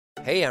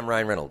Hey, I'm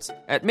Ryan Reynolds.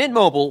 At Mint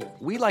Mobile,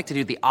 we like to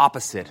do the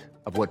opposite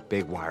of what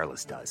Big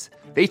Wireless does.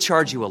 They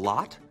charge you a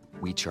lot,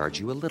 we charge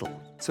you a little.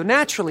 So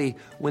naturally,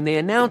 when they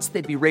announced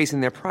they'd be raising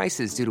their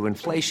prices due to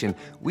inflation,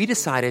 we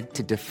decided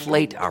to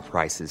deflate our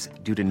prices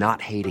due to not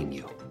hating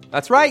you.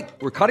 That's right.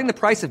 We're cutting the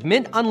price of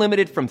Mint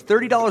Unlimited from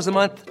 $30 a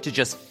month to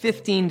just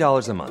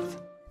 $15 a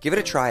month. Give it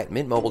a try at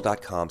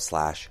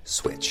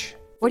mintmobile.com/switch.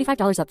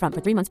 $45 up front for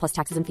 3 months plus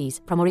taxes and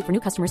fees. Promo rate for new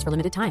customers for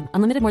limited time.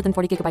 Unlimited more than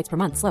 40 gigabytes per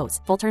month. Slows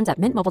full terms at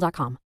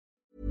mintmobile.com.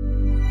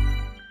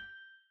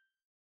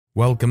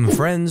 Welcome,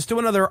 friends, to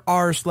another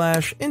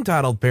rSlash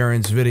Entitled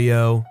Parents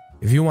video.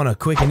 If you want a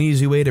quick and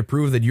easy way to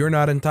prove that you're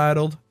not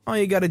entitled, all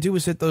you gotta do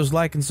is hit those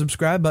like and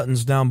subscribe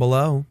buttons down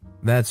below.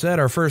 That said,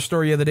 our first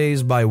story of the day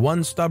is by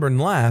one stubborn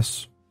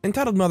lass.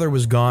 Entitled mother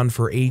was gone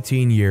for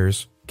 18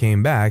 years,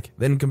 came back,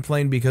 then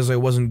complained because I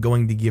wasn't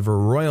going to give her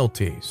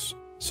royalties.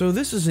 So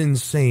this is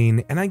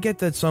insane, and I get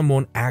that some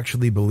won't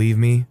actually believe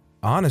me.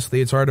 Honestly,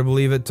 it's hard to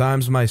believe at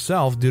times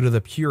myself due to the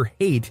pure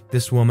hate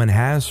this woman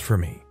has for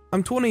me.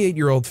 I'm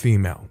 28-year-old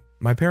female.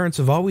 My parents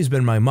have always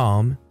been my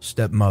mom,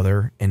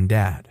 stepmother, and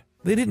dad.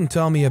 They didn't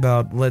tell me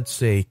about, let's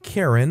say,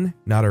 Karen,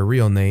 not her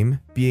real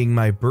name, being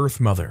my birth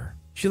mother.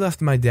 She left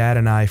my dad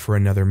and I for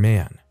another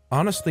man.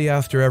 Honestly,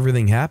 after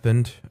everything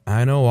happened,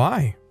 I know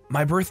why.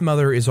 My birth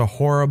mother is a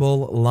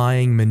horrible,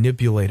 lying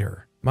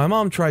manipulator. My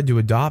mom tried to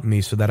adopt me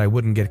so that I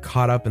wouldn't get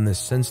caught up in this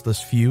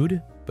senseless feud,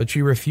 but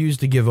she refused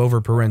to give over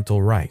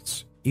parental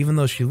rights, even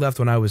though she left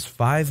when I was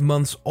 5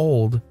 months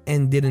old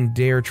and didn't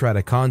dare try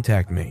to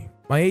contact me.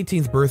 My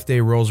 18th birthday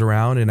rolls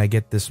around and I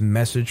get this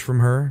message from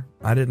her.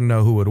 I didn't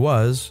know who it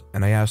was,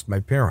 and I asked my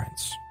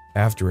parents.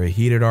 After a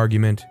heated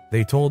argument,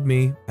 they told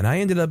me, and I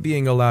ended up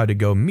being allowed to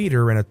go meet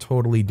her in a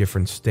totally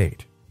different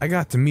state. I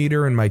got to meet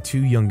her and my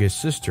 2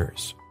 youngest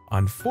sisters.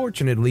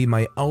 Unfortunately,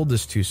 my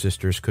eldest 2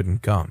 sisters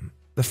couldn't come.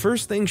 The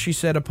first thing she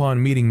said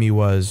upon meeting me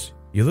was,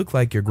 "You look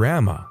like your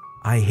grandma."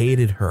 I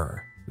hated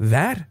her.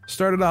 That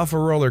started off a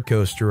roller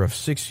coaster of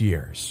 6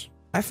 years.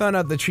 I found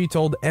out that she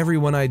told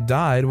everyone I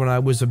died when I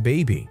was a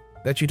baby.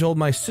 That she told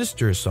my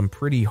sisters some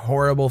pretty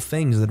horrible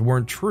things that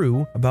weren't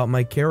true about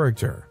my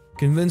character.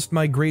 Convinced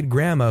my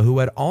great-grandma who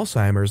had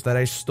Alzheimer's that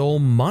I stole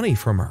money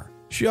from her.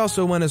 She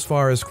also went as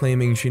far as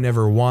claiming she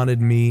never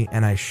wanted me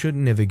and I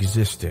shouldn't have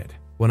existed.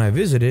 When I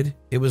visited,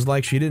 it was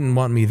like she didn't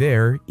want me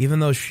there, even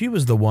though she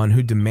was the one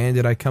who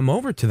demanded I come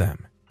over to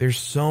them. There's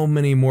so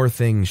many more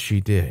things she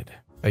did.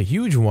 A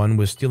huge one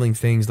was stealing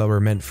things that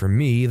were meant for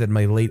me that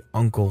my late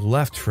uncle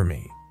left for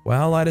me.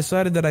 Well, I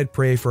decided that I'd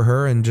pray for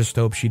her and just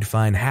hope she'd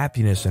find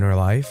happiness in her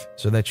life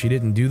so that she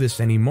didn't do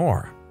this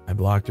anymore. I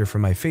blocked her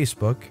from my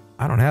Facebook.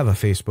 I don't have a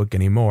Facebook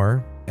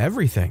anymore.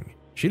 Everything.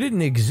 She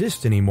didn't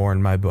exist anymore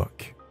in my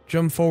book.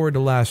 Jump forward to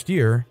last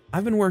year,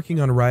 I've been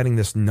working on writing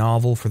this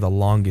novel for the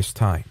longest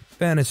time.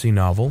 Fantasy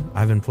novel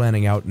I've been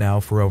planning out now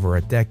for over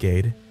a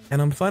decade,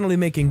 and I'm finally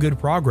making good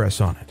progress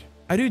on it.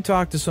 I do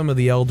talk to some of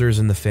the elders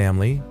in the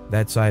family.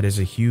 That side is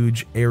a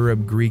huge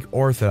Arab Greek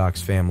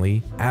Orthodox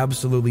family,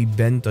 absolutely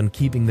bent on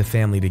keeping the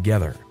family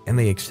together, and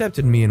they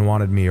accepted me and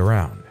wanted me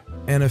around.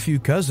 And a few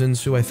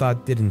cousins who I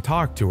thought didn't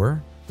talk to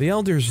her. The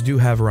elders do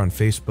have her on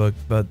Facebook,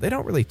 but they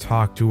don't really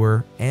talk to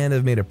her and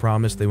have made a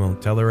promise they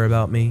won't tell her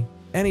about me.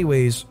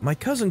 Anyways, my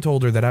cousin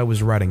told her that I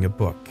was writing a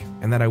book,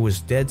 and that I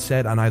was dead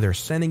set on either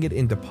sending it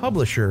into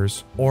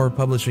publishers or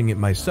publishing it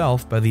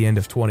myself by the end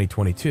of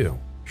 2022.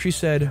 She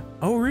said,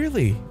 "Oh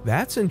really?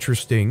 That's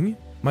interesting."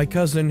 My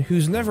cousin,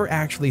 who's never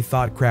actually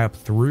thought crap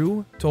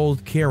through,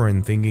 told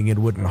Karen thinking it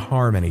wouldn't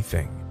harm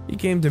anything. He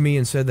came to me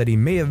and said that he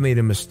may have made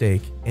a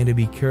mistake and to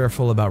be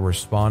careful about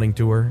responding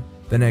to her.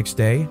 The next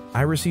day,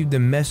 I received a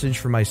message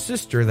from my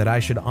sister that I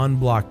should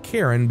unblock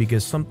Karen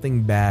because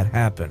something bad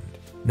happened.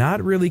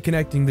 Not really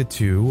connecting the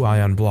two, I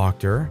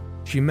unblocked her.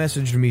 She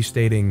messaged me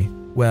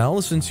stating, "Well,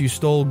 since you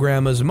stole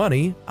Grandma's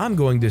money, I'm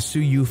going to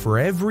sue you for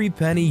every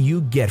penny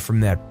you get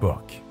from that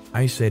book."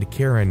 I said,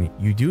 "Karen,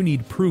 you do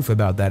need proof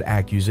about that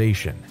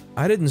accusation.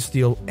 I didn't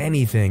steal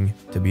anything.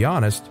 To be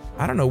honest,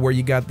 I don't know where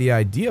you got the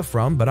idea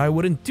from, but I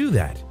wouldn't do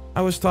that.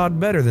 I was taught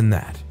better than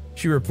that."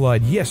 She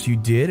replied, "Yes, you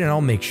did, and I'll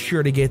make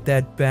sure to get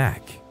that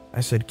back." I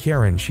said,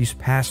 "Karen, she's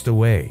passed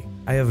away.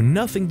 I have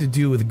nothing to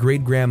do with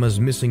great-grandma's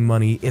missing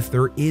money if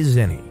there is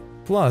any.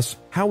 Plus,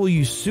 how will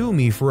you sue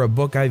me for a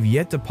book I've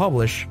yet to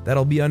publish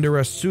that'll be under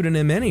a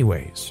pseudonym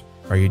anyways?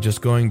 Are you just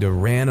going to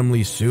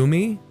randomly sue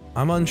me?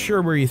 I'm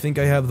unsure where you think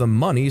I have the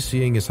money,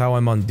 seeing as how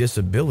I'm on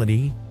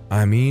disability.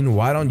 I mean,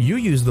 why don't you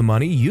use the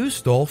money you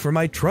stole from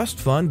my trust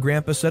fund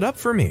Grandpa set up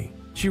for me?"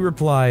 She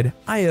replied,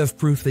 "I have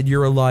proof that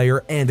you're a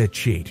liar and a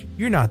cheat.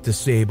 You're not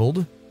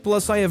disabled.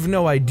 Plus, I have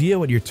no idea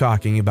what you're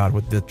talking about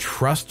with the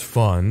trust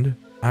fund."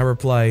 I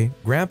reply,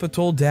 "Grandpa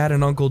told Dad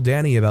and Uncle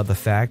Danny about the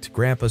fact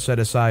Grandpa set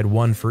aside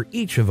one for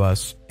each of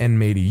us and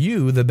made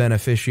you the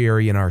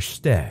beneficiary in our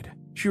stead."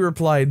 She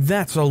replied,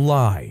 "That's a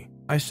lie."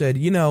 I said,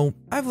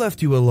 "I've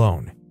left you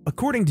alone.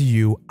 According to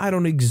you, I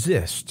don't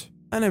exist.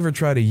 I never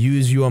try to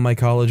use you on my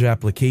college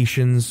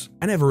applications.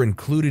 I never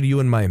included you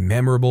in my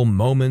memorable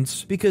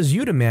moments because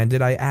you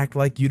demanded I act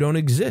like you don't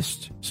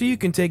exist, so you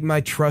can take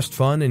my trust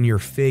fund and your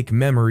fake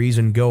memories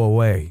and go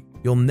away.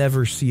 you'll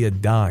never see a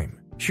dime.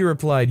 She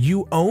replied,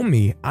 "You owe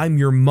me, I'm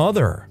your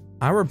mother."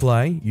 I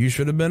reply, "You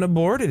should have been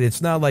aborted.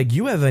 It's not like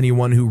you have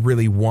anyone who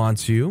really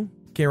wants you."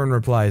 Karen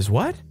replies,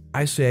 "What?"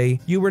 I say,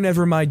 "You were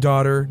never my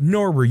daughter,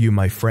 nor were you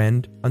my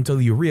friend.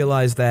 Until you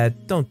realize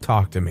that, don't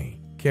talk to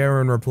me."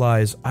 Karen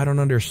replies, "I don't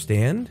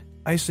understand."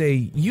 I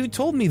say, "You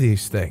told me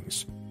these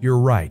things. You're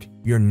right.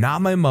 You're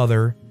not my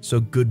mother, so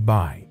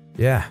goodbye."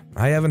 Yeah,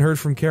 I haven't heard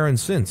from Karen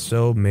since,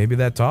 so maybe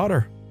that taught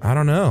her. I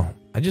don't know.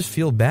 I just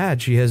feel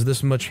bad she has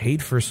this much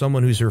hate for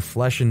someone who's her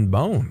flesh and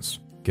bones.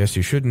 Guess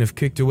you shouldn't have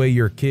kicked away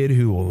your kid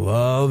who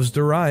loves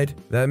to write.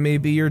 That may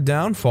be your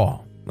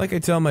downfall. Like I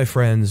tell my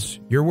friends,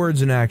 your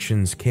words and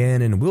actions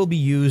can and will be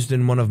used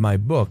in one of my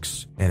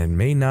books, and it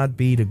may not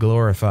be to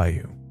glorify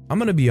you. I'm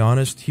gonna be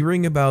honest,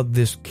 hearing about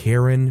this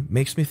Karen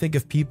makes me think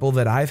of people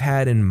that I've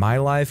had in my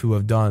life who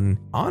have done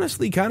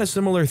honestly kind of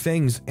similar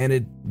things, and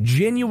it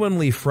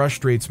genuinely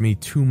frustrates me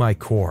to my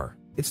core.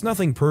 It's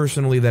nothing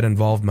personally that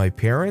involved my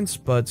parents,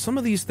 but some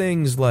of these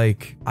things,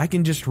 like, I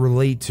can just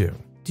relate to.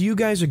 Do you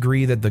guys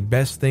agree that the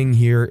best thing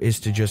here is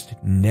to just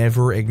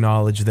never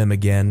acknowledge them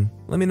again?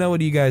 Let me know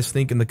what you guys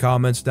think in the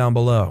comments down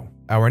below.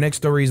 Our next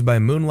story is by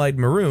Moonlight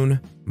Maroon.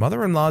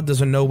 Mother-in-law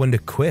doesn't know when to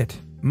quit.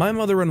 My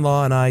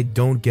mother-in-law and I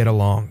don't get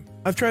along.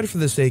 I've tried for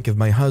the sake of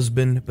my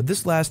husband, but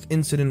this last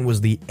incident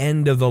was the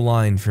end of the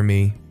line for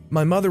me.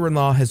 My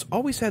mother-in-law has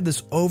always had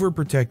this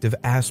overprotective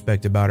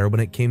aspect about her when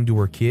it came to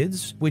her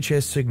kids, which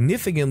has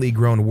significantly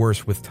grown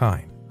worse with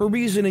time. Her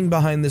reasoning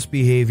behind this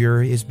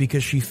behavior is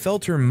because she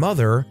felt her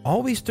mother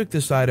always took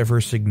the side of her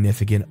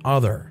significant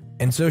other,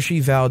 and so she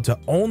vowed to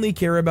only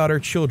care about her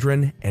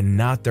children and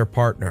not their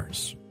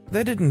partners.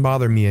 That didn't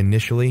bother me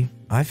initially.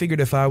 I figured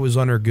if I was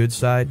on her good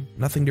side,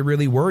 nothing to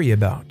really worry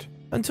about.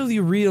 Until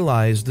you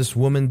realize this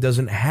woman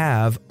doesn't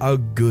have a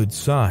good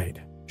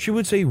side. She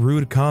would say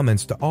rude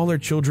comments to all her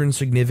children's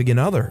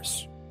significant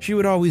others. She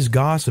would always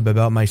gossip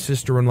about my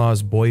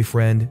sister-in-law's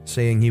boyfriend,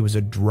 saying he was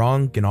a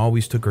drunk and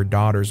always took her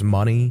daughter's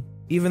money,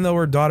 even though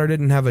her daughter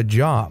didn't have a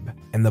job,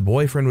 and the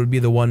boyfriend would be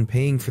the one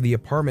paying for the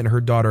apartment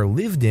her daughter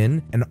lived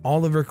in and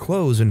all of her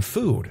clothes and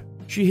food.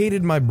 She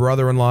hated my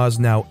brother-in-law's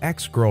now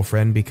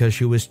ex-girlfriend because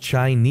she was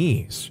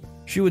Chinese.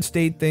 She would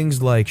state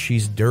things like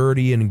she's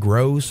dirty and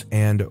gross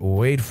and,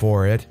 wait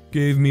for it,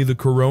 gave me the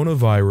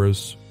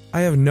coronavirus.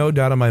 I have no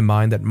doubt in my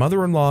mind that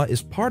mother-in-law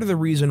is part of the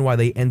reason why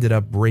they ended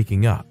up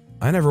breaking up.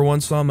 I never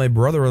once saw my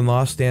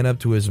brother-in-law stand up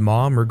to his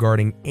mom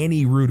regarding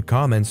any rude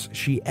comments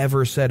she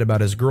ever said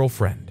about his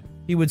girlfriend.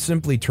 He would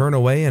simply turn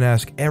away and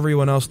ask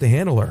everyone else to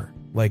handle her.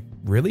 Like,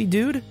 really,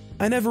 dude?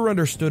 I never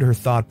understood her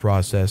thought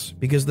process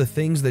because the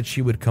things that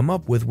she would come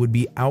up with would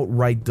be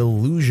outright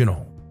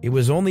delusional. It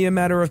was only a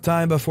matter of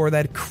time before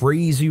that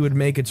crazy would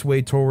make its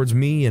way towards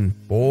me,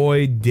 and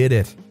boy did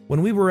it.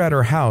 When we were at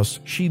her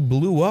house, she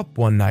blew up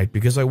one night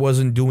because I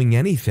wasn't doing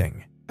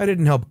anything. I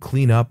didn't help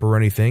clean up or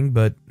anything,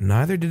 but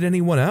neither did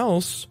anyone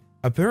else.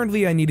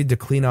 Apparently, I needed to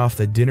clean off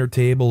the dinner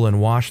table and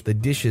wash the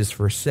dishes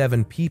for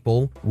 7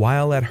 people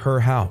while at her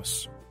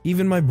house.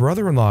 Even my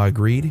brother-in-law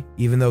agreed,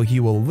 even though he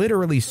will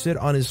literally sit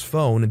on his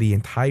phone the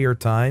entire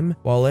time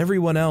while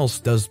everyone else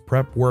does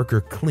prep work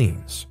or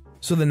cleans.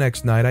 So the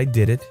next night I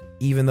did it,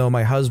 even though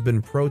my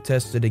husband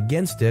protested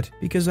against it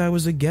because I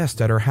was a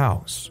guest at her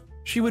house.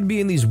 She would be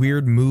in these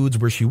weird moods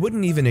where she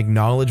wouldn't even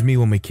acknowledge me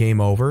when we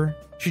came over.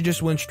 She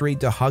just went straight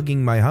to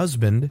hugging my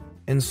husband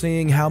and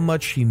saying how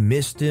much she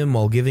missed him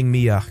while giving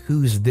me a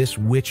 "who's this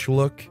witch"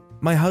 look.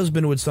 My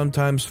husband would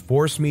sometimes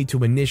force me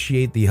to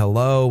initiate the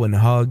hello and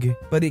hug,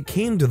 but it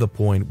came to the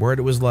point where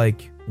it was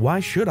like, why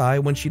should I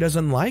when she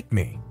doesn't like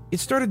me? It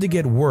started to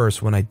get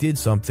worse when I did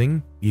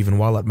something, even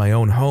while at my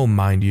own home,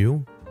 mind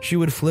you. She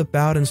would flip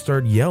out and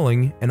start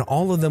yelling, and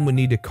all of them would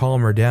need to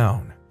calm her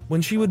down.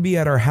 When she would be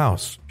at our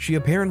house, she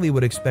apparently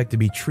would expect to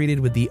be treated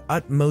with the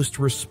utmost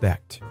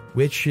respect,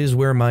 which is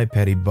where my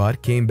petty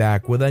butt came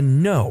back with a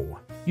no.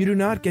 You do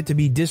not get to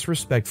be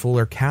disrespectful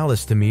or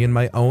callous to me in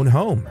my own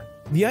home.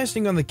 The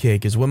icing on the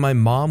cake is when my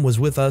mom was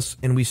with us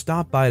and we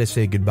stopped by to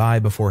say goodbye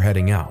before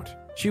heading out.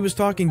 She was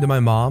talking to my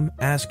mom,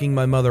 asking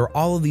my mother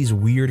all of these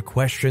weird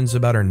questions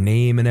about her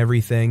name and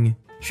everything.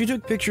 She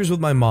took pictures with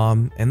my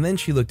mom, and then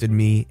she looked at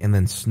me and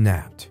then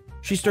snapped.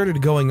 She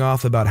started going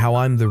off about how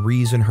I'm the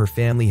reason her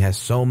family has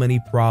so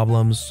many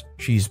problems.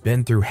 She's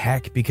been through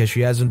heck because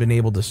she hasn't been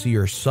able to see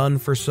her son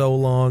for so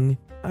long.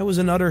 I was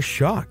in utter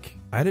shock.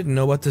 I didn't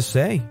know what to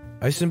say.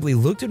 I simply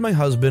looked at my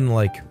husband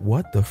like,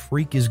 what the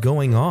freak is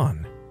going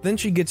on? Then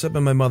she gets up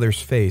in my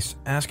mother's face,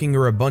 asking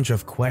her a bunch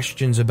of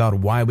questions about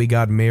why we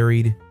got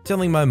married,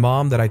 telling my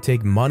mom that I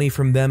take money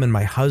from them and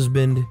my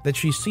husband, that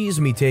she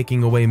sees me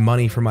taking away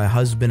money from my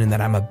husband and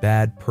that I'm a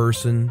bad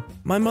person.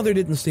 My mother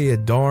didn't say a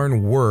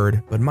darn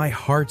word, but my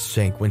heart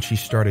sank when she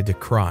started to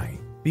cry.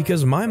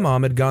 Because my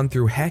mom had gone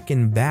through heck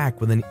and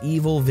back with an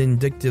evil,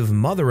 vindictive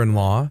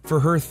mother-in-law for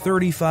her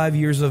 35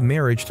 years of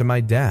marriage to my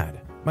dad.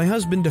 My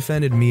husband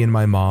defended me and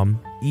my mom,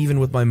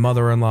 even with my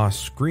mother-in-law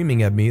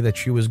screaming at me that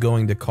she was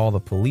going to call the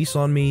police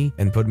on me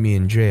and put me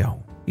in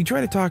jail. He He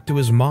tried to talk to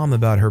his mom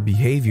about her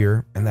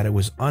behavior and that it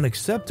was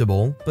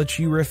unacceptable, but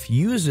she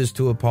refuses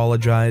to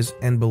apologize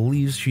and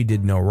believes she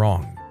did no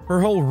wrong. Her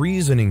whole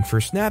reasoning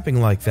for snapping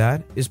like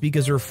that is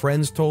because her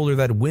friends told her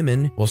that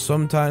women will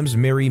sometimes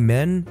marry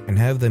men and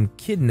have them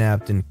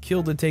kidnapped and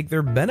killed to take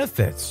their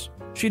benefits.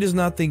 She does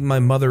not think my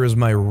mother is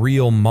my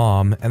real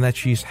mom and that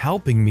she's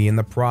helping me in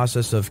the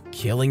process of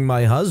killing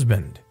my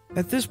husband.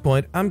 At this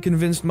point, I'm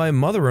convinced my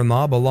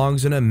mother-in-law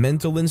belongs in a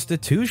mental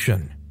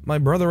institution. My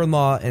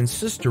brother-in-law and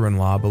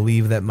sister-in-law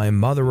believe that my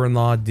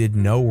mother-in-law did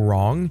no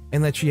wrong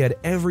and that she had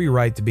every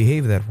right to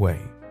behave that way.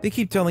 They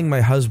keep telling my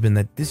husband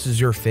that this is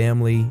your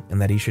family and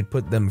that he should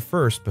put them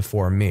first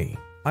before me.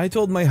 I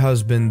told my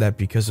husband that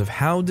because of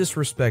how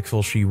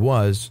disrespectful she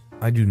was,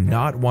 I do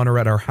not want her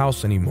at our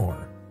house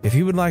anymore. If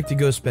he would like to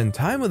go spend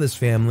time with his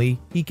family,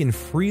 he can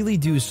freely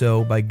do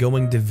so by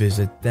going to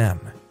visit them.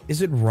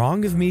 Is it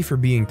wrong of me for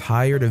being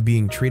tired of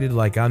being treated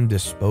like I'm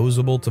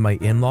disposable to my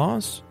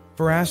in-laws?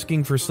 For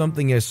asking for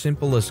something as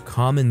simple as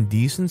common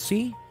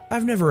decency?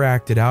 I've never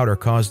acted out or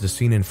caused a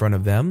scene in front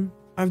of them.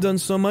 I've done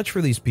so much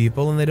for these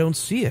people and they don't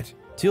see it.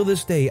 Till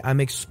this day,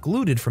 I'm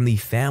excluded from the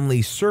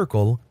family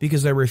circle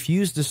because I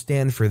refuse to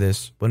stand for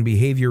this when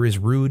behavior is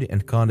rude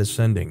and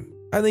condescending.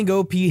 I think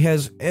OP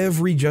has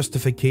every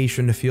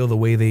justification to feel the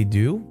way they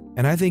do,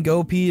 and I think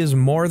OP is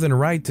more than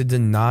right to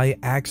deny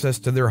access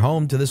to their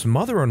home to this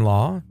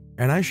mother-in-law.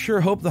 And I sure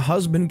hope the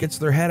husband gets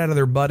their head out of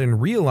their butt and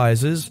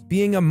realizes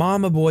being a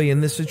mama boy in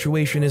this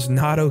situation is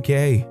not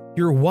okay.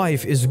 Your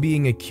wife is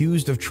being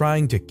accused of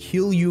trying to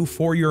kill you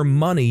for your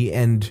money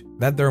and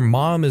that their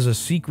mom is a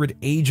secret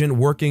agent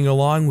working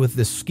along with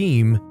the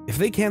scheme. If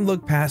they can't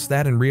look past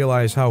that and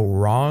realize how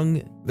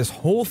wrong this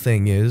whole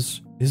thing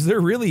is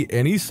there really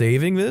any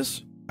saving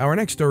this? Our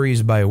next story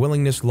is by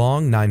Willingness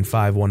Long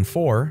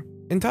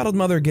 9514. Entitled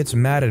Mother Gets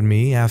Mad at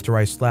Me After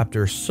I Slapped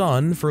Her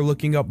Son for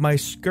Looking Up My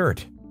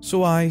Skirt.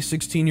 So I,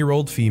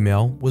 16-year-old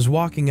female, was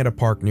walking at a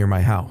park near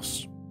my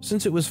house.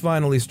 Since it was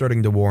finally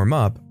starting to warm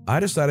up, I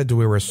decided to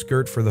wear a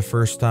skirt for the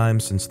first time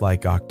since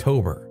like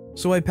October.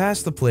 So I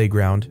passed the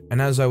playground,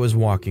 and as I was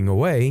walking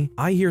away,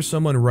 I hear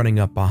someone running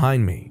up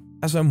behind me.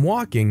 As I'm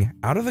walking,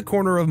 out of the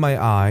corner of my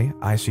eye,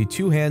 I see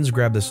two hands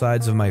grab the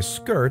sides of my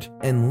skirt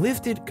and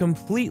lift it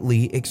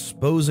completely,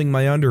 exposing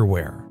my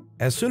underwear.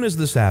 As soon as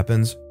this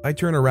happens, I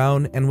turn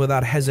around and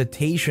without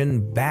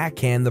hesitation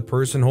backhand the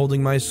person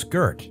holding my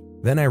skirt.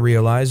 Then I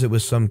realized it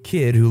was some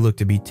kid who looked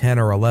to be 10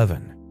 or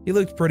 11. He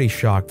looked pretty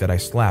shocked that I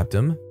slapped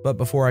him, but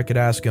before I could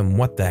ask him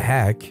what the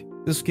heck,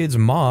 this kid's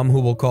mom, who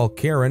we'll call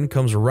Karen,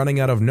 comes running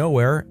out of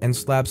nowhere and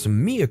slaps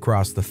me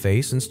across the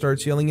face and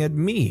starts yelling at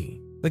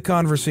me. The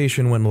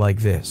conversation went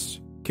like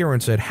this. Karen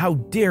said, "How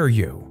dare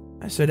you?"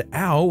 I said,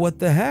 "Ow, what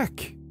the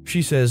heck?"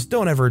 She says,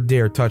 "Don't ever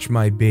dare touch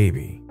my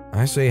baby."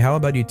 I say, "How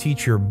about you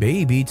teach your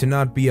baby to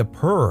not be a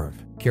perv?"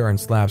 Karen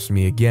slaps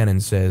me again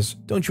and says,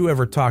 "Don't you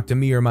ever talk to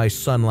me or my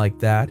son like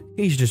that.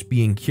 He's just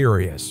being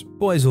curious.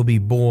 Boys will be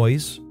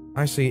boys."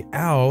 I say,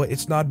 "Ow,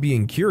 it's not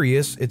being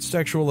curious, it's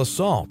sexual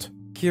assault."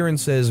 Karen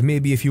says,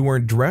 "Maybe if you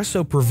weren't dressed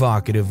so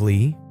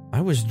provocatively."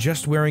 I was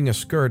just wearing a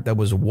skirt that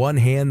was one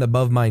hand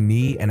above my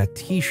knee and a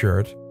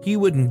t-shirt. He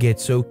wouldn't get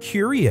so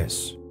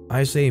curious.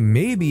 I say,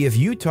 "Maybe if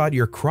you taught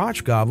your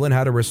crotch goblin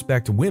how to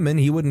respect women,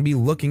 he wouldn't be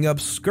looking up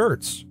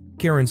skirts."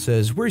 Karen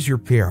says, "Where's your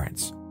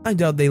parents? I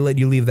doubt they let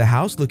you leave the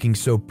house looking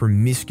so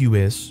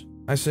promiscuous."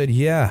 I said,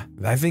 "Yeah,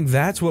 I think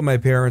that's what my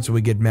parents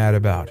would get mad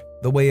about.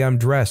 The way I'm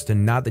dressed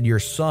and not that your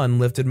son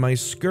lifted my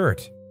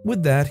skirt."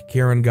 With that,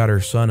 Karen got her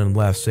son and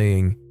left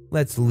saying,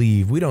 "Let's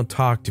leave. We don't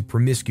talk to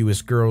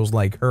promiscuous girls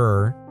like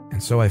her."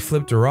 And so I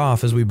flipped her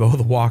off as we both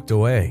walked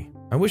away.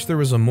 I wish there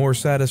was a more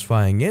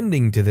satisfying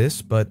ending to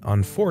this, but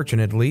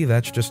unfortunately,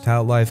 that's just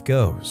how life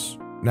goes.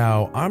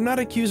 Now, I'm not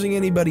accusing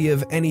anybody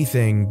of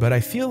anything, but I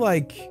feel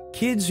like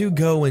kids who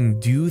go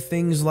and do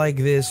things like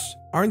this,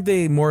 aren't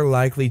they more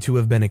likely to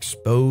have been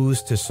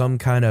exposed to some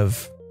kind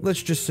of,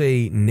 let's just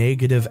say,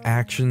 negative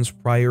actions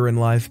prior in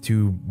life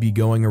to be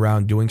going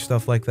around doing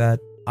stuff like that?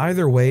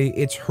 Either way,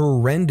 it's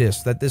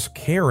horrendous that this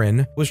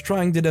Karen was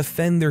trying to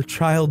defend their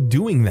child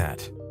doing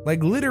that.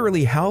 Like,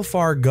 literally, how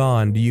far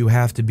gone do you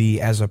have to be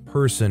as a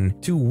person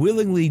to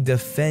willingly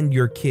defend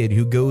your kid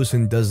who goes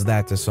and does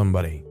that to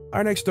somebody?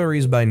 Our next story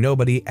is by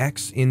Nobody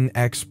X in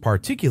X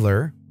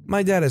Particular.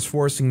 My dad is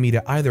forcing me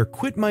to either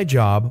quit my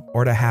job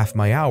or to half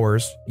my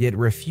hours, yet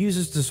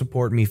refuses to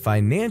support me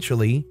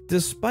financially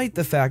despite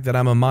the fact that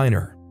I'm a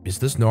minor. Is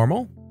this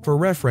normal? For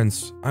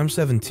reference, I'm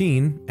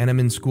 17 and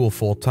I'm in school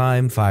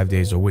full-time 5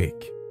 days a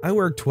week. I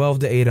work 12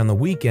 to 8 on the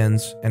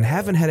weekends and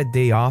haven't had a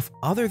day off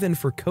other than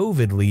for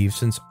COVID leave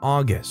since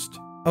August.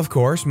 Of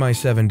course, my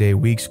 7-day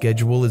week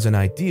schedule isn't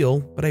ideal,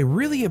 but I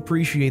really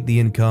appreciate the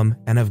income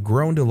and have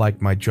grown to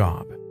like my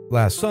job.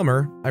 Last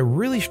summer, I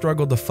really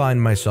struggled to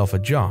find myself a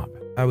job.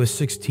 I was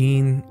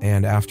 16,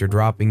 and after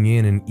dropping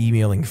in and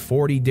emailing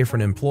 40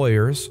 different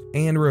employers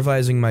and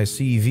revising my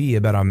CV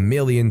about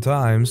 1,000,000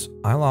 times,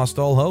 I lost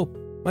all hope.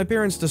 My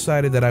parents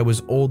decided that I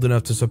was old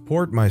enough to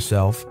support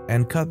myself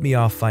and cut me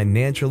off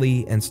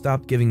financially and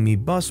stopped giving me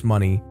bus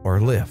money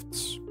or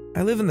lifts.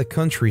 I live in the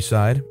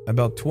countryside,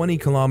 about 20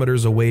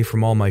 kilometers away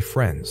from all my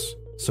friends,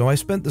 so I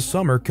spent the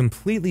summer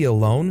completely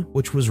alone,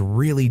 which was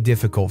really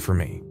difficult for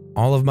me.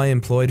 All of my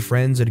employed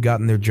friends had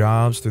gotten their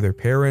jobs through their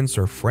parents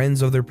or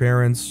friends of their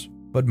parents,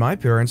 but my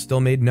parents still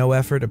made no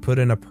effort to put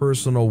in a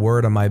personal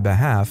word on my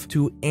behalf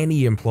to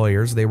any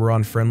employers they were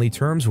on friendly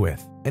terms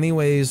with.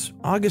 Anyways,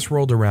 August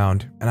rolled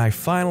around and I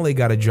finally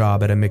got a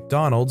job at a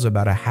McDonald's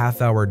about a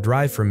half-hour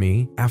drive from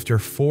me after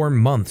 4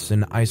 months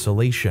in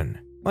isolation.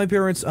 My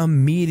parents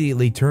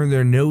immediately turned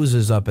their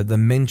noses up at the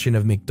mention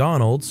of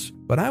McDonald's,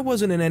 but I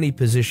wasn't in any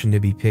position to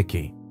be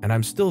picky, and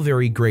I'm still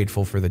very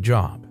grateful for the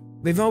job.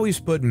 They've always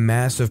put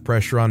massive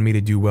pressure on me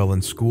to do well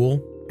in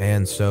school,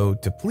 and so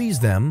to please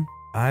them,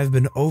 I've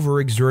been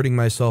overexerting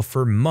myself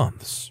for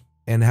months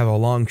and have a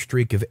long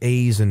streak of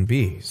A's and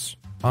B's.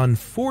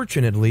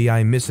 Unfortunately,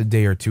 I miss a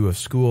day or two of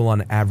school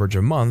on average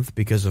a month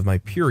because of my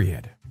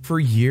period. For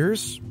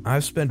years,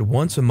 I've spent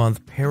once a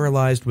month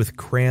paralyzed with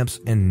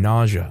cramps and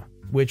nausea,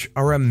 which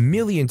are a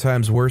million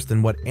times worse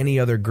than what any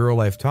other girl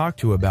I've talked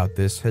to about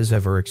this has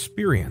ever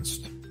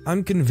experienced.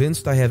 I'm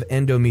convinced I have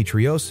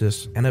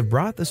endometriosis and have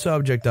brought the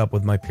subject up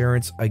with my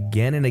parents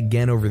again and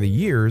again over the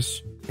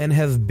years and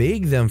have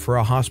begged them for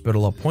a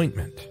hospital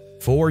appointment.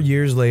 4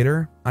 years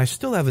later, I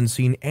still haven't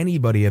seen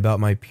anybody about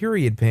my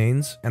period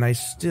pains and I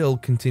still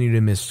continue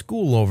to miss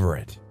school over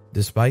it.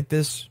 Despite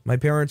this, my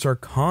parents are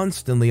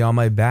constantly on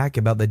my back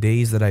about the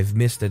days that I've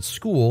missed at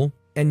school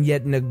and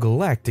yet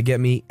neglect to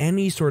get me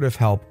any sort of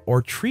help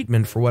or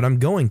treatment for what I'm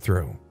going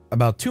through.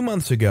 About 2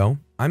 months ago,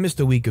 I missed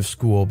a week of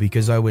school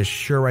because I was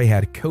sure I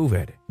had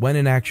COVID, when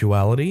in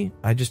actuality,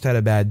 I just had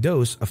a bad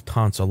dose of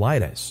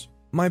tonsillitis.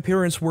 My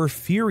parents were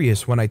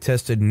furious when I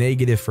tested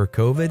negative for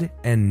COVID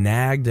and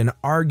nagged and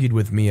argued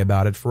with me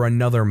about it for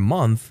another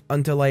month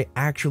until I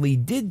actually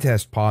did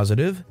test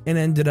positive and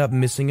ended up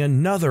missing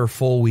another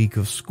full week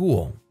of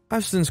school.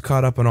 I've since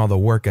caught up on all the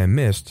work I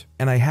missed,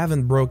 and I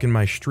haven't broken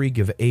my streak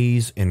of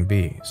A's and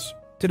B's.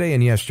 Today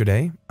and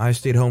yesterday, I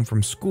stayed home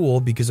from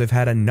school because I've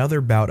had another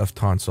bout of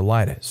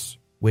tonsillitis,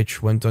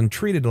 which went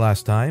untreated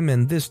last time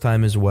and this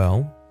time as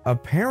well.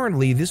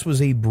 Apparently, this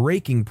was a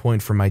breaking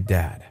point for my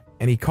dad,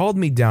 and he called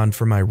me down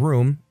from my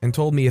room and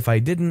told me if I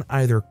didn't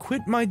either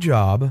quit my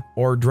job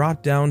or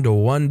drop down to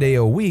 1 day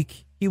a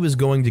week, he was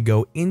going to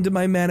go into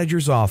my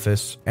manager's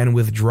office and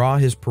withdraw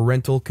his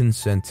parental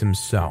consent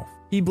himself.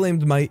 He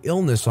blamed my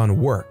illness on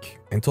work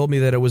and told me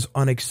that it was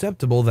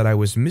unacceptable that I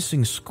was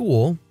missing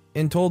school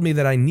and told me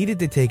that I needed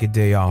to take a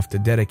day off to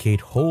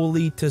dedicate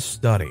wholly to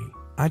study.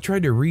 I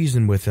tried to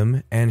reason with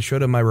him and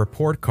showed him my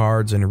report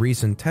cards and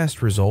recent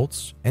test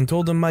results and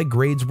told him my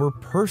grades were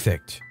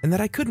perfect and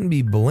that I couldn't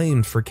be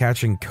blamed for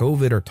catching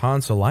COVID or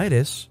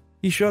tonsillitis.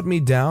 He shut me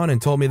down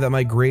and told me that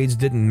my grades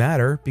didn't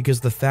matter because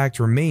the fact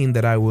remained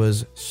that I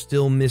was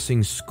still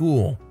missing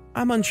school.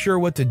 I'm unsure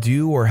what to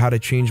do or how to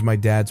change my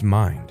dad's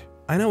mind.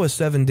 I know a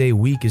 7-day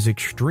week is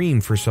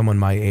extreme for someone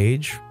my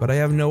age, but I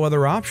have no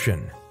other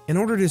option. In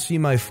order to see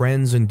my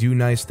friends and do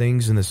nice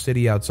things in the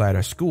city outside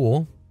of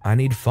school, I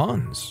need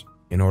funds.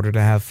 In order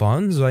to have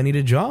funds, I need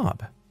a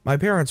job. My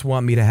parents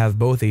want me to have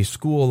both a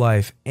school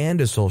life and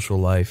a social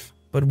life,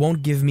 but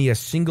won't give me a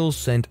single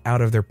cent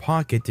out of their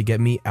pocket to get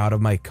me out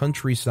of my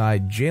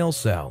countryside jail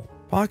cell.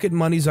 Pocket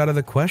money's out of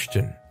the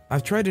question.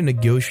 I've tried to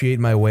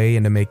negotiate my way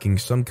into making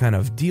some kind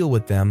of deal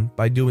with them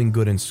by doing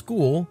good in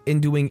school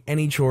and doing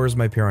any chores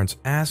my parents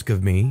ask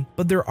of me,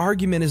 but their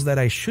argument is that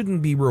I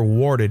shouldn't be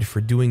rewarded for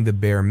doing the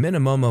bare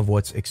minimum of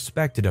what's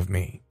expected of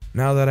me.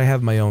 Now that I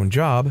have my own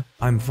job,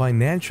 I'm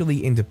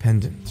financially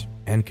independent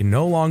and can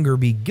no longer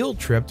be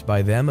guilt-tripped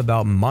by them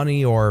about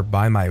money or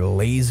by my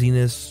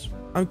laziness.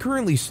 I'm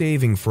currently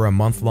saving for a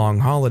month-long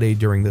holiday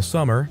during the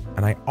summer,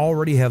 and I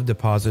already have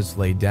deposits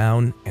laid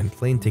down and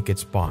plane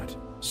tickets bought.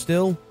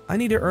 Still, I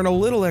need to earn a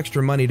little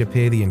extra money to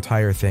pay the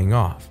entire thing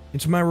off.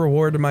 It's my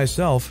reward to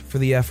myself for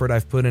the effort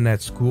I've put in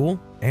at school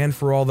and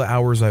for all the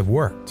hours I've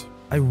worked.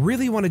 I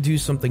really want to do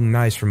something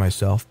nice for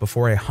myself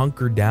before I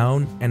hunker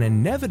down and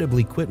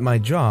inevitably quit my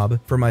job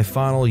for my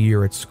final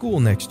year at school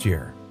next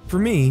year. For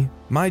me,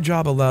 my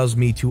job allows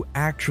me to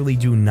actually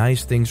do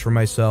nice things for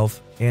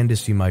myself and to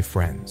see my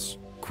friends.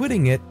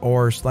 Quitting it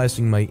or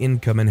slicing my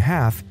income in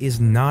half is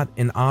not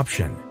an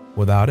option.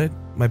 Without it,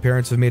 my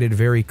parents have made it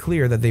very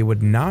clear that they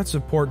would not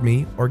support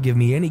me or give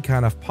me any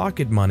kind of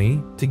pocket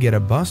money to get a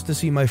bus to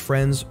see my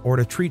friends or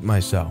to treat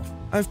myself.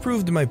 I've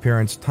proved to my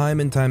parents time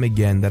and time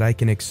again that I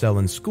can excel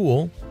in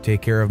school,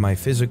 take care of my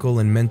physical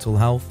and mental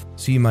health,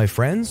 see my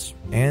friends,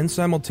 and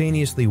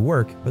simultaneously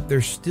work, but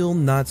they're still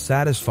not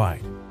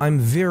satisfied. I'm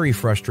very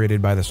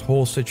frustrated by this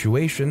whole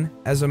situation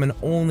as I'm an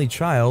only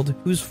child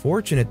who's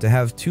fortunate to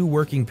have 2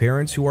 working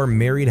parents who are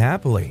married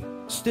happily.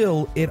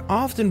 Still, it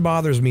often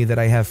bothers me that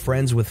I have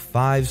friends with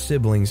 5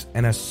 siblings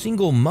and a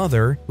single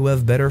mother who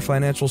have better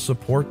financial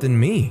support than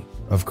me.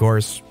 Of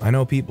course, I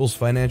know people's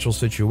financial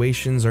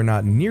situations are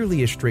not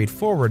nearly as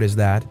straightforward as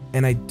that,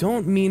 and I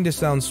don't mean to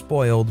sound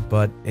spoiled,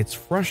 but it's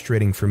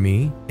frustrating for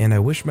me, and I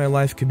wish my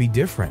life could be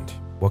different.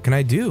 What can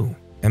I do?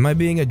 Am I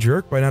being a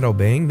jerk by not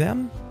obeying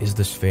them? Is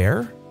this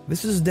fair?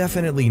 This is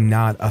definitely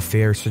not a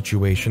fair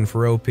situation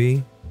for OP.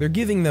 They're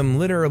giving them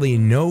literally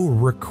no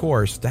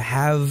recourse to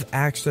have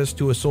access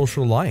to a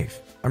social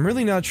life. I'm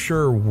really not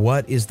sure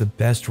what is the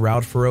best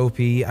route for OP.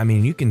 I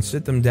mean, you can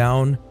sit them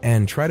down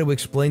and try to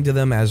explain to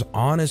them as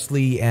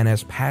honestly and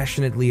as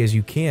passionately as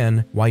you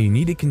can why you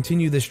need to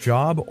continue this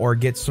job or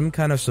get some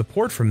kind of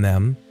support from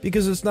them,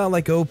 because it's not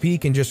like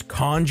OP can just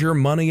conjure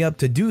money up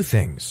to do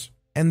things.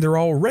 And they're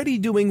already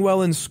doing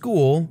well in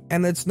school,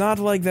 and it's not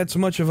like that's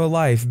much of a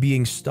life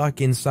being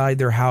stuck inside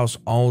their house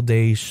all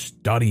day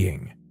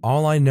studying.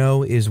 All I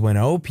know is when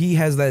OP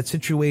has that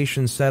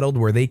situation settled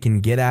where they can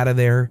get out of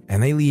there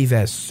and they leave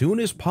as soon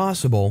as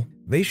possible,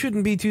 they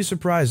shouldn't be too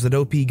surprised that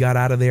OP got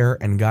out of there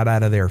and got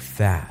out of there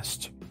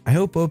fast. I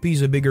hope OP's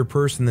a bigger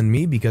person than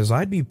me, because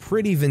I'd be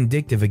pretty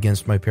vindictive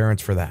against my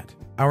parents for that.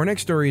 Our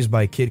next story is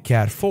by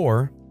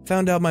KitKat4.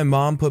 Found out my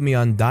mom put me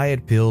on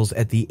diet pills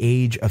at the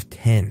age of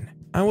 10.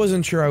 I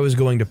wasn't sure I was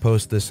going to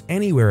post this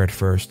anywhere at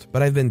first,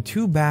 but I've been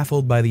too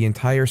baffled by the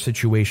entire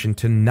situation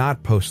to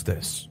not post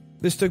this.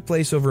 This took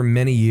place over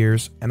many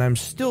years, and I'm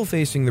still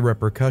facing the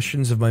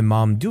repercussions of my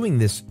mom doing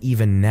this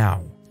even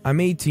now. I'm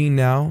 18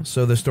 now,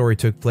 so the story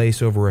took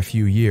place over a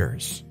few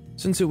years.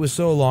 Since it was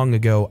so long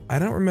ago, I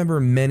don't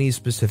remember many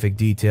specific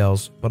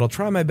details, but I'll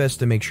try my best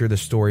to make sure the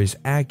story is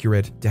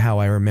accurate to how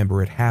I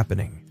remember it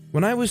happening.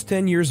 When I was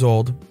 10 years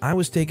old, I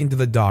was taken to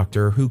the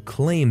doctor, who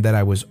claimed that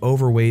I was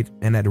overweight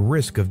and at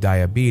risk of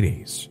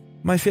diabetes.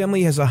 My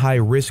family has a high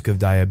risk of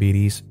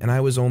diabetes, and I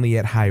was only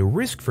at high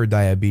risk for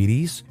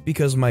diabetes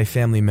because my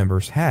family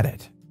members had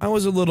it. I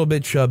was a little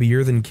bit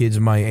chubbier than kids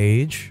my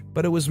age,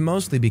 but it was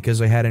mostly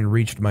because I hadn't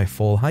reached my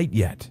full height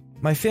yet.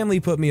 My family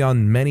put me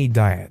on many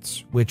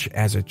diets, which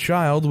as a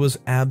child was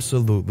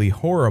absolutely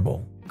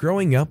horrible.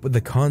 Growing up with the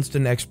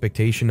constant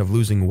expectation of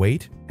losing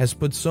weight has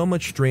put so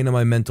much strain on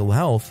my mental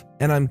health,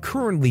 and I'm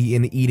currently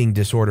in eating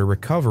disorder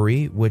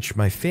recovery, which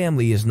my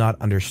family is not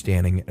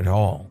understanding at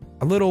all.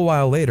 A little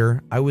while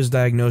later, I was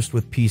diagnosed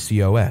with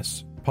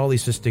PCOS,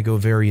 polycystic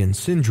ovarian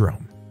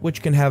syndrome,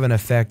 which can have an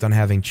effect on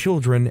having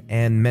children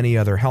and many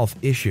other health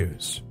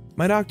issues.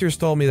 My doctors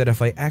told me that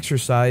if I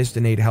exercised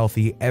and ate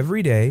healthy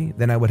every day,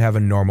 then I would have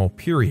a normal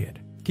period.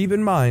 Keep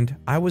in mind,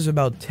 I was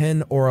about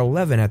 10 or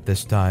 11 at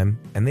this time,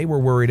 and they were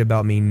worried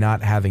about me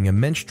not having a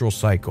menstrual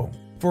cycle.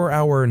 For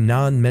our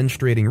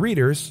non-menstruating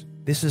readers,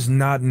 this is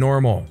not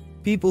normal.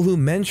 People who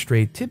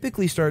menstruate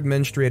typically start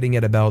menstruating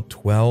at about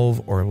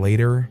 12 or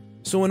later.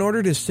 So in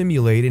order to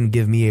simulate and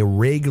give me a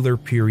regular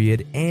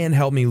period and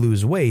help me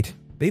lose weight,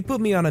 they put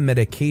me on a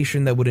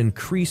medication that would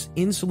increase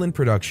insulin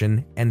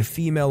production and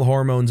female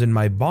hormones in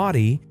my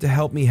body to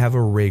help me have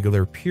a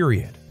regular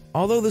period.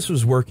 Although this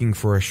was working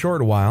for a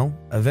short while,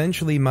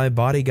 eventually my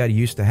body got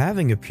used to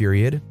having a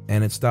period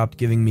and it stopped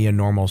giving me a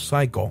normal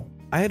cycle.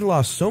 I had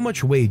lost so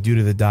much weight due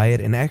to the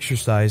diet and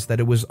exercise that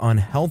it was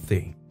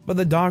unhealthy, but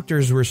the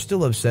doctors were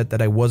still upset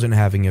that I wasn't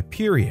having a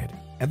period.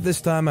 At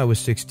this time I was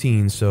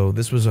 16, so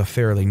this was a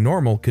fairly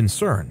normal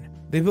concern.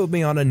 They put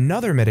me on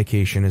another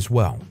medication as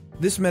well.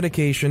 This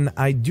medication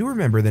I do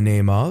remember the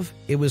name of.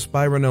 It was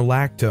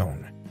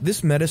spironolactone.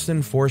 This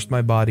medicine forced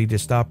my body to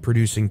stop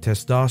producing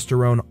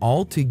testosterone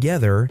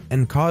altogether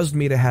and caused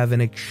me to have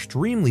an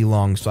extremely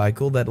long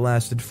cycle that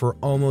lasted for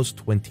almost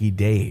 20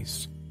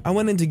 days. I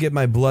went in to get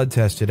my blood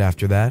tested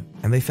after that,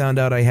 and they found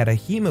out I had a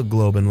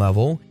hemoglobin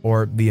level,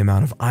 or the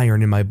amount of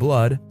iron in my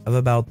blood, of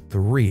about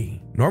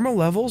 3. Normal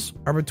levels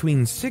are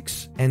between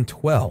 6 and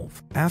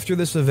 12. After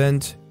this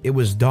event, it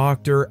was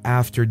doctor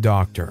after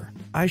doctor.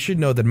 I should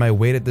know that my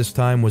weight at this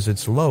time was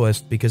its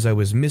lowest because I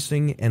was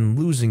missing and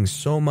losing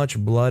so much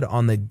blood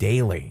on the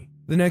daily.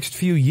 The next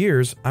few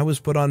years, I was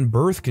put on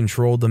birth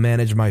control to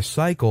manage my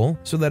cycle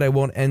so that I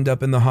won't end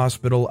up in the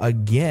hospital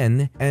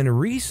again, and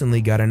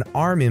recently got an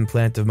arm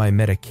implant of my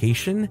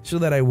medication so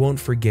that I won't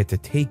forget to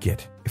take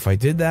it. If I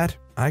did that,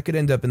 I could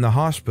end up in the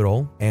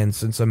hospital, and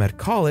since I'm at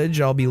college,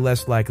 I'll be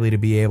less likely to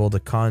be able to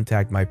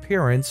contact my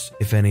parents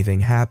if anything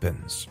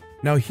happens.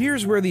 Now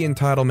here's where the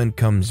entitlement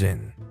comes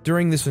in.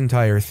 During this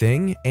entire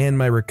thing, and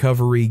my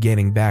recovery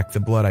gaining back the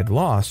blood I'd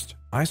lost,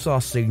 I saw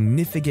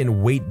significant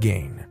weight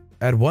gain.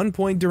 At one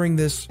point during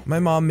this, my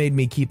mom made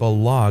me keep a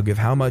log of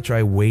how much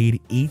I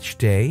weighed each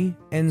day,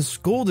 and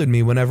scolded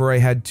me whenever I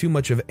had too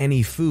much of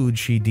any food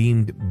she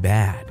deemed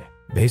bad.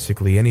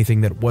 Basically anything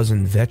that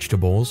wasn't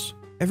vegetables.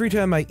 Every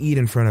time I eat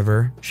in front of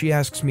her, she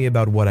asks me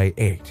about what I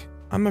ate.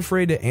 I'm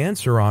afraid to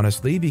answer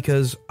honestly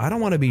because I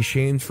don't want to be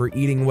shamed for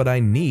eating what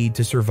I need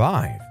to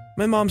survive.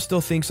 My mom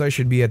still thinks I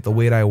should be at the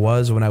weight I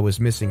was when I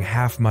was missing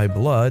half my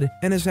blood,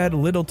 and has had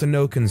little to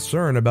no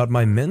concern about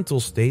my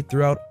mental state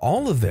throughout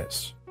all of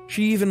this.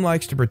 She even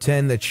likes to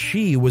pretend that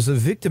she was a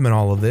victim in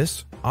all of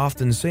this,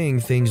 often saying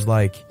things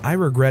like, "I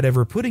regret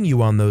ever putting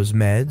you on those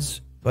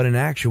meds," but in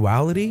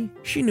actuality,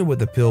 she knew what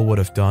the pill would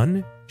have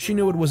done. She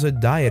knew it was a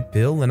diet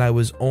pill and I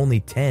was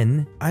only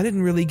 10. I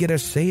didn't really get a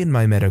say in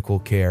my medical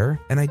care,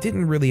 and I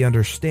didn't really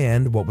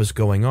understand what was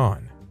going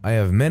on. I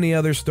have many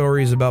other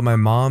stories about my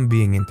mom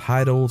being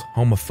entitled,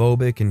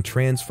 homophobic, and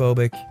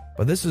transphobic,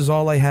 but this is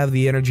all I have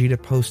the energy to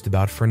post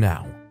about for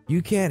now.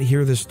 You can't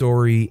hear the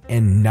story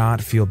and not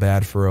feel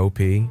bad for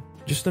OP.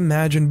 Just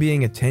imagine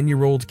being a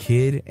 10-year-old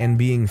kid and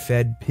being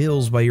fed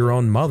pills by your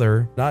own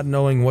mother, not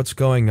knowing what's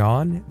going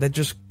on, that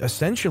just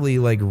essentially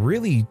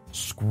really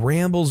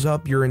scrambles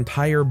up your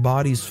entire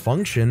body's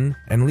function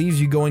and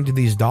leaves you going to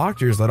these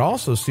doctors that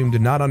also seem to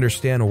not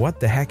understand what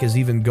the heck is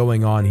even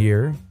going on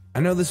here. I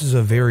know this is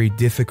a very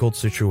difficult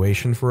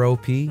situation for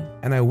OP,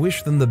 and I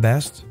wish them the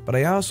best, but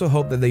I also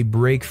hope that they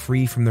break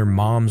free from their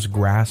mom's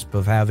grasp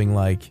of having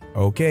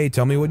okay,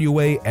 tell me what you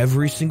weigh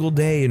every single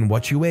day and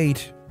what you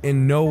ate.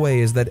 In no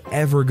way is that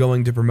ever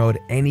going to promote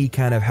any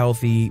kind of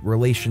healthy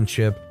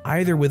relationship,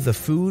 either with the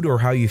food or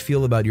how you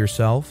feel about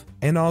yourself,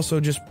 and also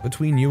just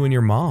between you and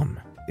your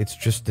mom. It's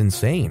just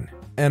insane.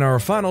 And our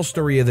final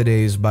story of the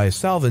day is by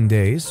Salvin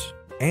Days.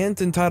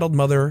 Aunt entitled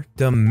mother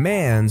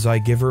demands I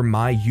give her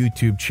my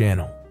YouTube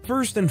channel.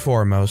 First and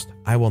foremost,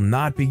 I will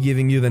not be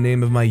giving you the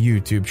name of my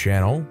YouTube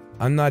channel.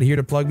 I'm not here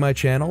to plug my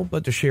channel,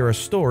 but to share a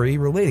story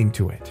relating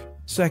to it.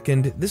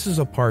 Second, this is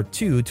a part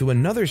 2 to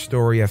another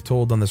story I've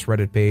told on this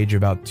Reddit page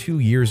about 2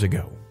 years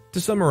ago.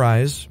 To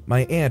summarize,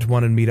 my aunt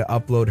wanted me to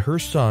upload her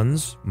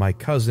son's, my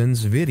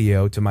cousin's,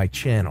 video to my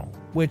channel,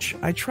 which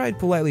I tried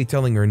politely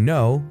telling her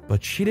no,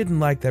 but she didn't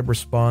like that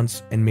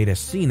response and made a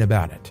scene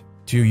about it.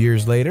 2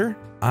 years later,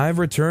 I've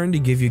returned to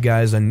give you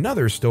guys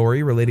another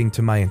story relating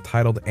to my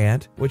entitled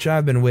aunt, which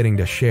I've been waiting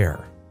to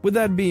share. With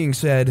that being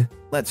said,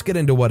 let's get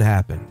into what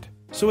happened.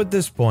 So at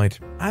this point,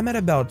 I'm at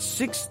about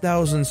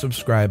 6,000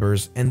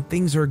 subscribers and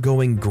things are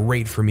going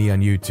great for me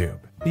on YouTube.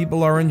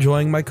 People are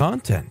enjoying my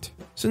content.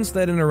 Since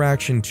that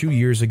interaction 2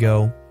 years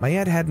ago, my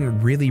aunt hadn't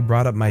really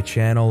brought up my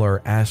channel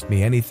or asked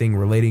me anything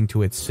relating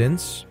to it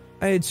since.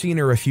 I had seen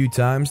her a few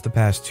times the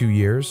past 2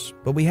 years,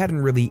 but we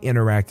hadn't really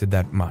interacted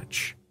that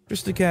much.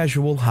 Just a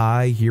casual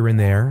hi here and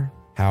there.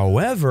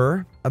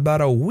 However,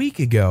 about a week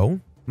ago,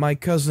 my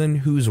cousin,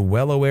 who's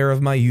well aware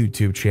of my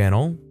YouTube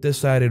channel,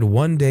 decided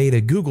one day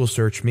to Google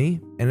search me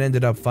and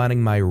ended up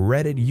finding my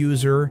Reddit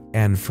user,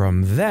 and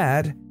from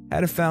that,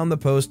 had found the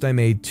post I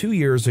made 2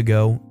 years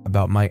ago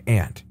about my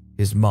aunt,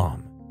 his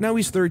mom. Now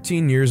he's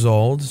 13 years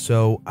old,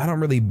 so I don't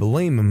really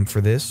blame him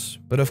for this,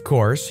 but of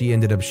course he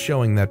ended up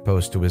showing that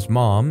post to his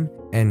mom,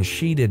 and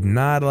she did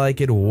not like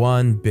it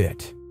one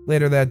bit.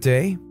 Later that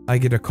day, I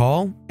get a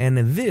call, and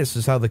this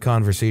is how the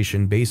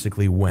conversation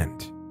basically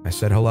went. I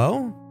said,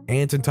 hello?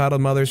 Aunt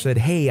entitled mother said,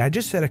 hey, I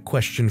just had a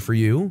question for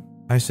you.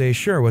 I say,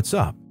 sure, what's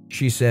up?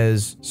 She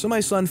says, so my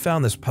son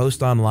found this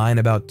post online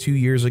about 2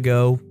 years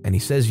ago, and he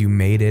says you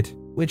made it,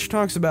 which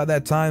talks about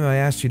that time I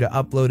asked you to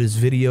upload his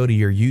video to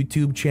your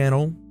YouTube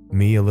channel.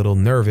 Me, a little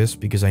nervous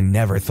because I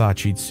never thought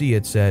she'd see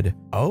it, said,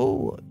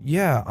 oh,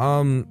 yeah,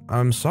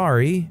 I'm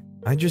sorry.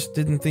 I just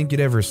didn't think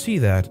you'd ever see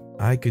that.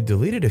 I could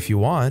delete it if you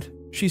want.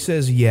 She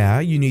says, yeah,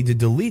 you need to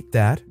delete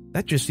that.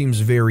 That just seems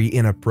very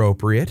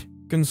inappropriate.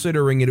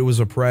 Considering it was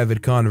a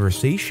private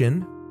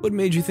conversation, what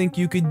made you think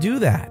you could do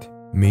that?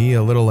 Me,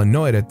 a little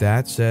annoyed at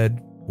that,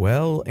 said,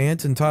 well,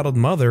 Aunt entitled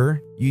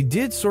mother, you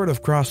did sort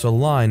of cross a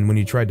line when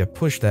you tried to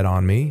push that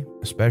on me,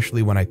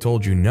 especially when I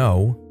told you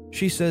no.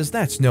 She says,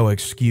 that's no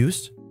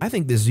excuse. I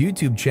think this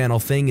YouTube channel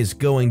thing is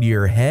going to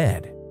your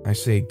head. I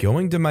say,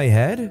 going to my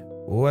head?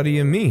 What do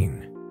you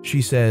mean?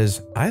 She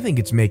says, I think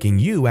it's making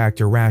you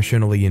act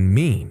irrationally and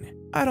mean.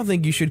 I don't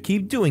think you should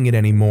keep doing it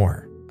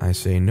anymore. I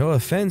say, no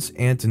offense,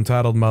 Aunt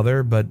entitled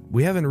mother, but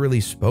we haven't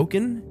really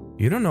spoken.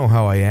 You don't know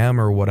how I am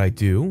or what I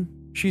do.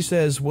 She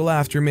says, well,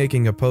 after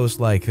making a post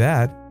like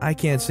that, I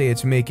can't say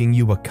it's making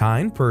you a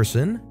kind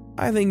person.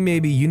 I think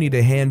maybe you need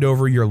to hand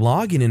over your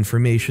login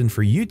information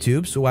for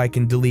YouTube so I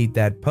can delete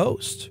that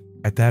post.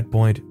 At that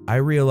point, I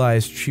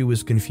realized she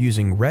was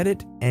confusing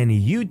Reddit and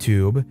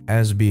YouTube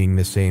as being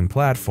the same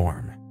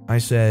platform. I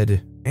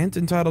said, Aunt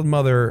entitled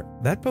mother,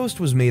 that post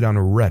was made on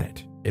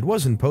Reddit. It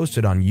wasn't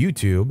posted on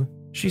YouTube.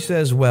 She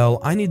says, well,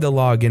 I need the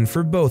login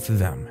for both of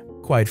them.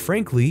 Quite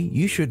frankly,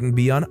 you shouldn't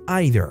be on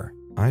either.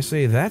 I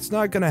say, that's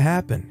not gonna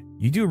happen.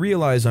 You do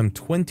realize I'm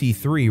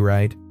 23,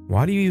 right?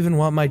 Why do you even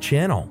want my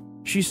channel?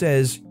 She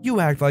says, you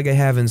act like I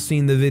haven't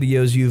seen the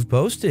videos you've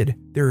posted.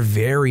 They're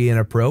very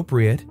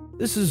inappropriate.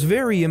 This is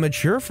very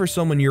immature for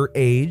someone your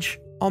age.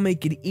 I'll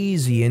make it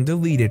easy and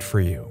delete it for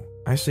you.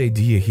 I say,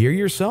 do you hear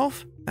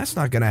yourself? That's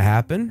not gonna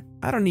happen.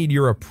 I don't need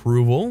your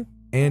approval.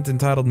 Aunt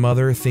entitled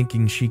mother,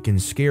 thinking she can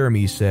scare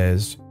me,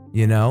 says,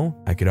 you know,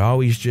 I could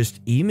always just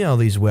email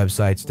these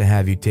websites to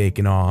have you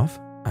taken off.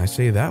 I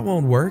say, that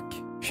won't work.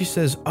 She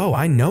says, oh,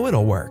 I know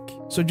it'll work.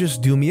 So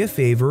just do me a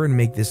favor and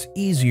make this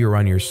easier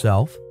on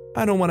yourself.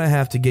 I don't want to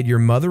have to get your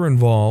mother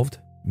involved.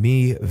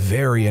 Me,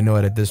 very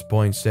annoyed at this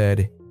point,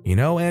 said, you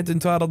know, Aunt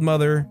entitled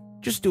mother,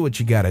 just do what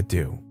you gotta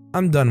do.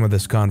 I'm done with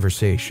this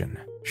conversation.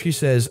 She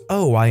says,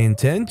 oh, I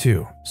intend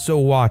to, so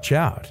watch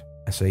out.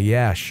 I say,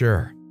 yeah,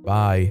 sure,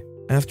 bye.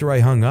 After I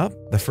hung up,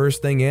 the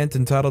first thing Aunt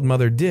entitled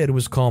mother did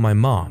was call my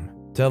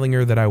mom, telling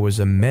her that I was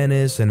a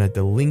menace and a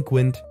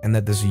delinquent and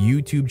that this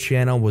YouTube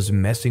channel was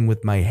messing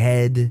with my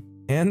head.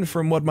 And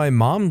from what my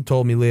mom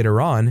told me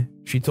later on,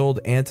 she told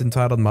Aunt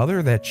entitled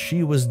mother that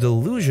she was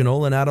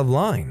delusional and out of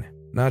line.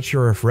 Not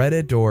sure if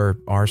Reddit or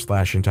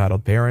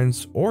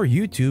r/EntitledParents or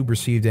YouTube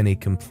received any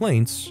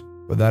complaints,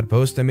 but that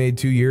post I made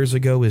 2 years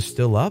ago is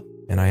still up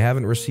and I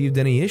haven't received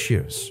any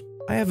issues.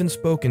 I haven't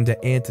spoken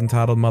to Aunt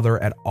Entitled Mother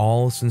at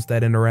all since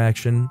that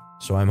interaction,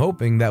 so I'm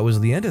hoping that was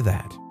the end of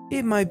that.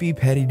 It might be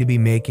petty to be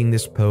making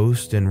this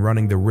post and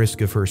running the risk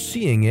of her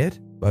seeing it,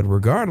 but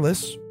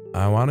regardless,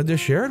 I wanted to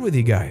share it with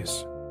you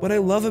guys. What I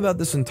love about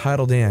this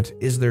entitled aunt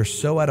is they're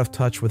so out of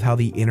touch with how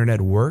the internet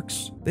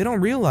works, they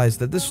don't realize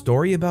that this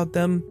story about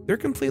them, they're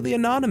completely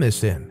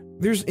anonymous in.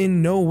 There's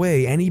in no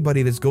way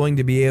anybody that's going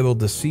to be able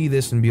to see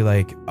this and be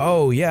like,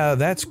 oh yeah,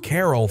 that's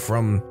Carol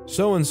from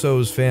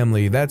so-and-so's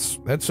family, that's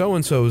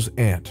so-and-so's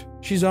aunt.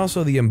 She's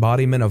also the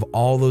embodiment of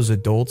all those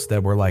adults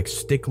that were like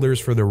sticklers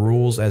for the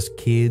rules as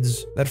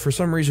kids, that for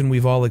some reason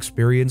we've all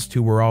experienced,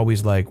 who were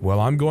always like, well,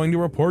 I'm going to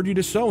report you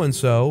to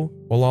so-and-so,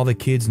 while all the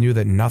kids knew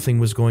that nothing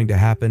was going to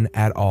happen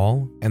at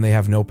all, and they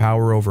have no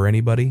power over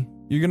anybody.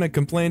 You're gonna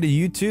complain to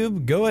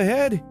YouTube? Go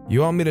ahead. You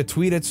want me to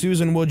tweet at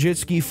Susan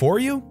Wojcicki for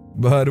you?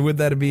 But with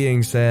that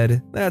being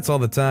said, that's all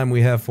the time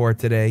we have for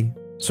today.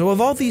 So of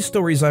all these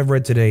stories I've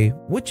read today,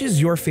 which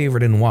is your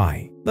favorite and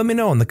why? Let me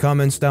know in the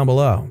comments down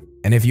below.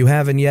 And if you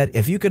haven't yet,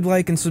 if you could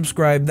like and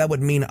subscribe, that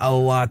would mean a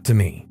lot to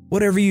me.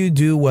 Whatever you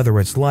do, whether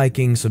it's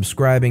liking,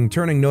 subscribing,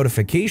 turning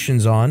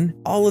notifications on,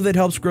 all of it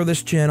helps grow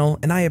this channel,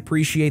 and I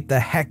appreciate the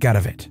heck out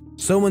of it.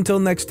 So until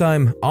next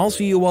time, I'll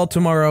see you all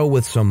tomorrow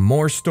with some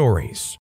more stories.